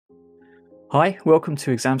Hi, welcome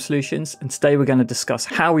to Exam Solutions, and today we're going to discuss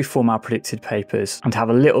how we form our predicted papers and have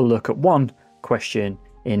a little look at one question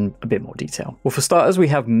in a bit more detail. Well, for starters, we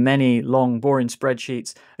have many long, boring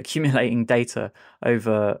spreadsheets accumulating data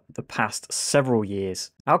over the past several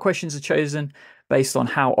years. Our questions are chosen based on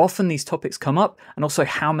how often these topics come up and also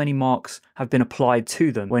how many marks have been applied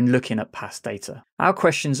to them when looking at past data. Our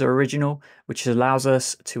questions are original, which allows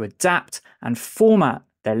us to adapt and format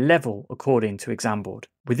their level according to exam board.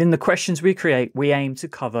 Within the questions we create, we aim to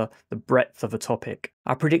cover the breadth of a topic.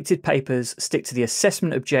 Our predicted papers stick to the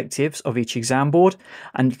assessment objectives of each exam board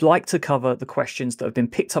and like to cover the questions that have been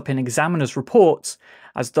picked up in examiners' reports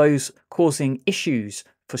as those causing issues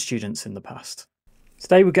for students in the past.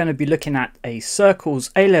 Today we're going to be looking at a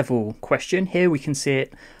Circles A-level question. Here we can see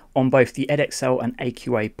it on both the Edexcel and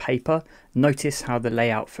AQA paper. Notice how the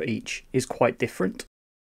layout for each is quite different.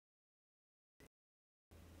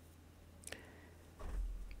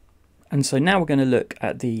 And so now we're going to look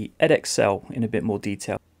at the Edexcel in a bit more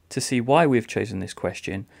detail to see why we've chosen this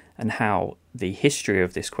question and how the history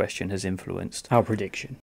of this question has influenced our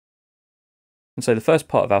prediction. And so the first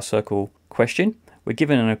part of our circle question, we're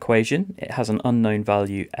given an equation. It has an unknown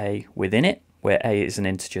value a within it, where a is an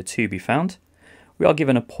integer to be found. We are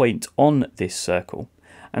given a point on this circle.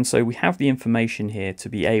 And so we have the information here to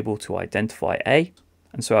be able to identify a.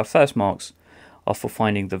 And so our first marks are for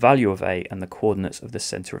finding the value of a and the coordinates of the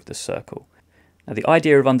center of the circle. Now, the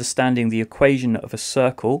idea of understanding the equation of a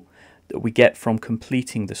circle that we get from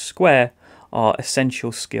completing the square are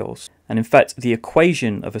essential skills. And in fact, the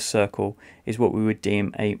equation of a circle is what we would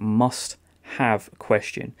deem a must-have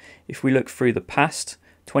question. If we look through the past,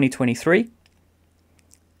 2023,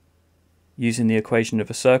 using the equation of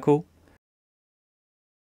a circle,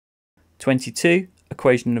 22,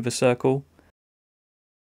 equation of a circle,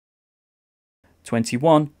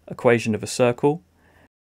 21, equation of a circle.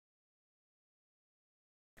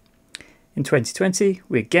 In 2020,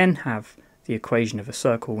 we again have the equation of a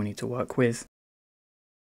circle we need to work with.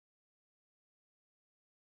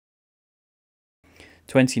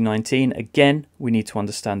 2019, again, we need to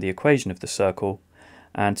understand the equation of the circle.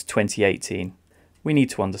 And 2018, we need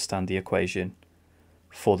to understand the equation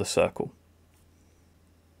for the circle.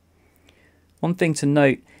 One thing to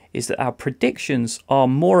note is that our predictions are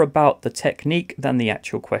more about the technique than the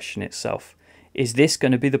actual question itself. Is this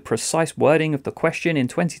going to be the precise wording of the question in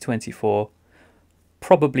 2024?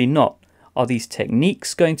 Probably not. Are these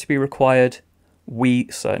techniques going to be required? We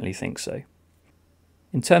certainly think so.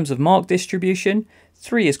 In terms of mark distribution,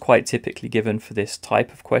 3 is quite typically given for this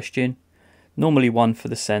type of question. Normally 1 for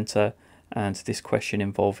the center, and this question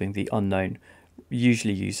involving the unknown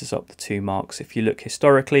usually uses up the 2 marks. If you look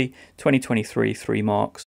historically, 2023, 3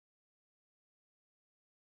 marks.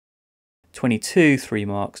 22, 3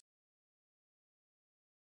 marks.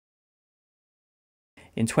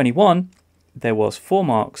 In 21, there was 4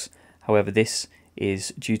 marks. However, this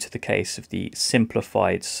is due to the case of the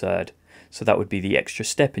simplified surd. So that would be the extra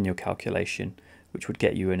step in your calculation, which would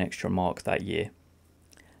get you an extra mark that year.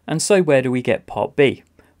 And so where do we get part B?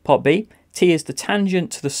 Part B, T is the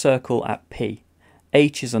tangent to the circle at P.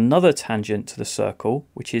 H is another tangent to the circle,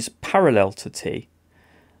 which is parallel to T.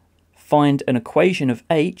 Find an equation of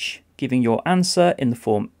H, giving your answer in the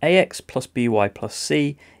form ax plus by plus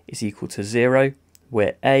c is equal to 0,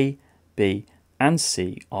 where a, b, and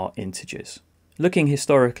c are integers. Looking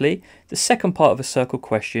historically, the second part of a circle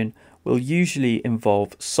question will usually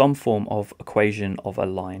involve some form of equation of a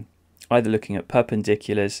line, either looking at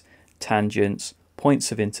perpendiculars, tangents,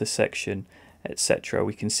 points of intersection, etc.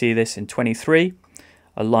 We can see this in 23,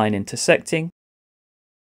 a line intersecting,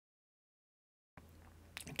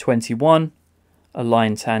 21, a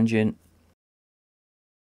line tangent,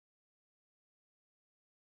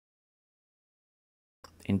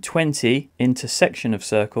 in 20, intersection of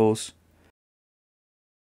circles,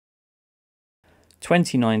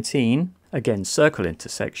 2019, again circle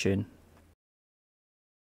intersection,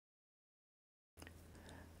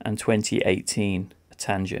 and 2018, a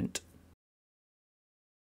tangent.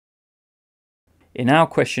 In our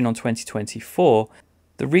question on 2024,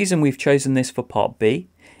 the reason we've chosen this for part B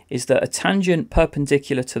is that a tangent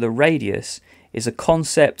perpendicular to the radius is a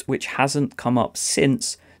concept which hasn't come up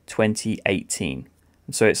since 2018.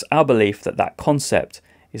 And so it's our belief that that concept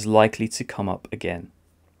is likely to come up again.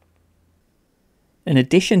 In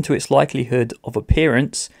addition to its likelihood of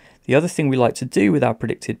appearance, the other thing we like to do with our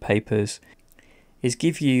predicted papers is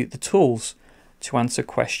give you the tools to answer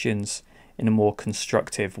questions in a more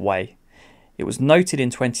constructive way. It was noted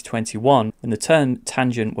in 2021, when the term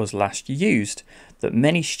tangent was last used, that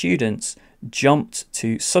many students jumped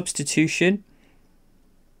to substitution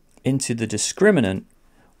into the discriminant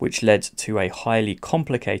which led to a highly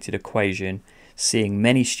complicated equation, seeing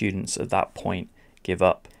many students at that point give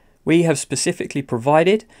up. We have specifically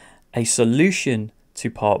provided a solution to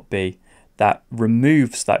part B that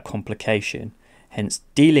removes that complication, hence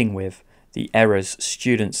dealing with the errors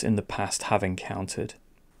students in the past have encountered.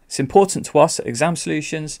 It's important to us at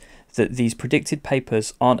ExamSolutions that these predicted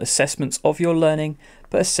papers aren't assessments of your learning,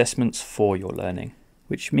 but assessments for your learning,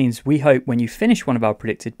 which means we hope when you finish one of our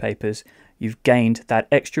predicted papers, you've gained that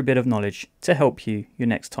extra bit of knowledge to help you your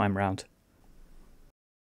next time round.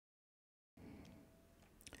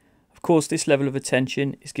 Of course, this level of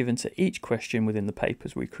attention is given to each question within the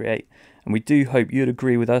papers we create, and we do hope you'd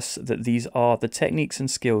agree with us that these are the techniques and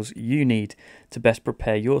skills you need to best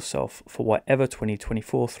prepare yourself for whatever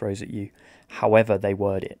 2024 throws at you, however they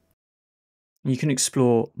word it. You can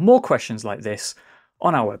explore more questions like this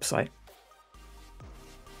on our website.